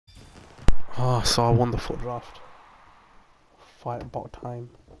Oh, so I won the FUT draft. Fight about time.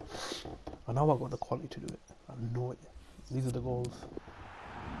 And now I got the quality to do it. I know it. These are the goals.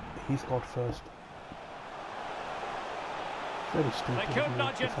 He scored first. Very stupid. They could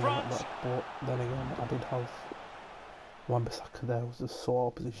nudge in front. But then again, I did have Wan-Bissaka there. Was a sore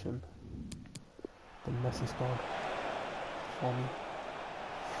opposition. Then Messi scored for me.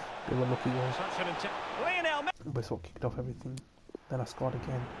 They were lucky goals. But it's what kicked off everything. Then I scored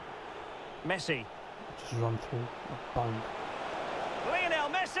again. Messi. Just run through. Bang. Lionel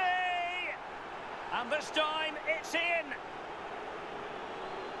Messi! And this time it's in.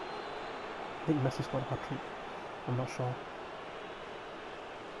 I think Messi scored a hat-trick. I'm not sure.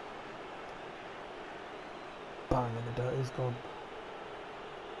 Bang, and the dirt is gone.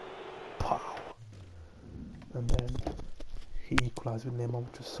 Pow. And then he equalised with Neymar,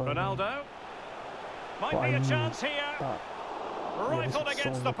 which was so Ronaldo. Might be a chance here. Rifled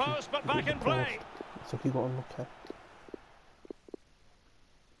against the post, but back in play. So he got unlucky.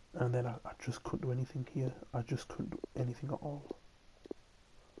 And then I just couldn't do anything here. I just couldn't do anything at all.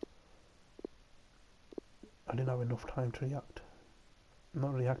 I didn't have enough time to react.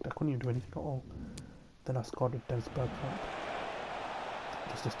 Not react, I couldn't even do anything at all. Then I scored with Dennis Bergkamp.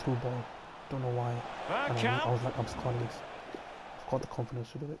 Just this through ball. Don't know why. And I was like, I'm scoring this. I've got the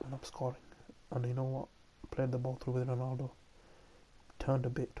confidence to do it, and I'm scoring. And you know what? Played the ball through with Ronaldo. Turned a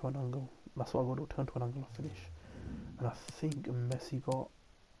bit to an angle. That's what I got to do. Turn to an angle and finish. And I think Messi got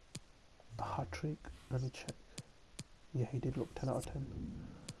a hat-trick. Let me check. Yeah, he did. Look, 10 out of 10.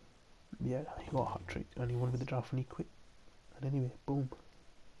 Yeah, he got a hat-trick and he won with the draft and he quit. And anyway, boom.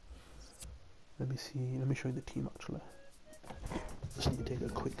 Let me see. Let me show you the team actually. Just need to take a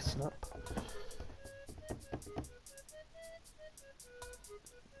quick snap.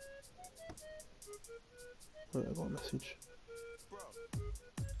 Wait, I got a message. Bro,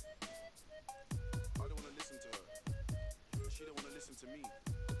 I don't want to listen to her. She don't want to listen to me.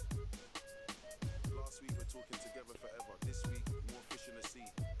 Last week we're talking together forever. This week, more fish in the sea.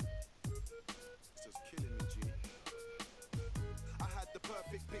 It's just killing me, G. I had the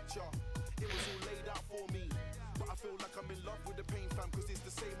perfect picture. It was all laid out for me. But I feel like I'm in love with the pain fam, cause it's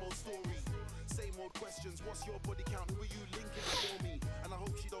the same old story. Same old questions. What's your body count? Who are you linking for me? And I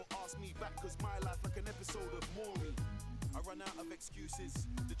hope she don't ask me back, cause my life like an episode of Maury. I run out of excuses.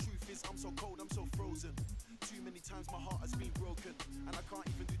 The truth is I'm so cold, I'm so frozen. Too many times my heart has been broken, and I can't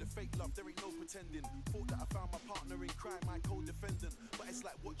even do the fake love, there ain't no pretending. Thought that I found my partner in crime, my co-defendant. But it's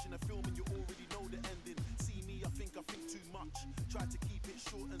like watching a film and you already know the ending. See me, I think too much. Try to keep it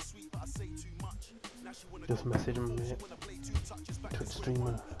short and sweet, but I say too much. Now she wanna just message him to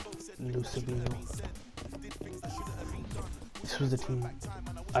streamer Lucivino. This was the team.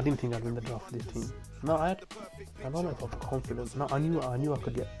 I didn't think I'd win the draft for this team. No, I don't know if I was confident. No, I knew I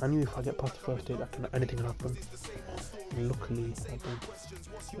could get. I knew if I get past the first stage, anything can happen. And luckily, I did.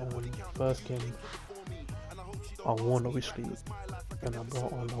 First game, I won obviously, and I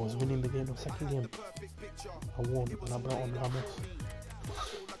brought on. I was winning the game. The second game, I won, and I brought on Ramos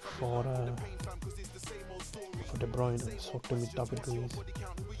for De Bruyne. I swapped him with David Luiz.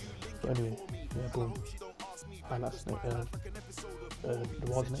 But anyway, yeah, boom. Highlights. The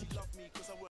was next.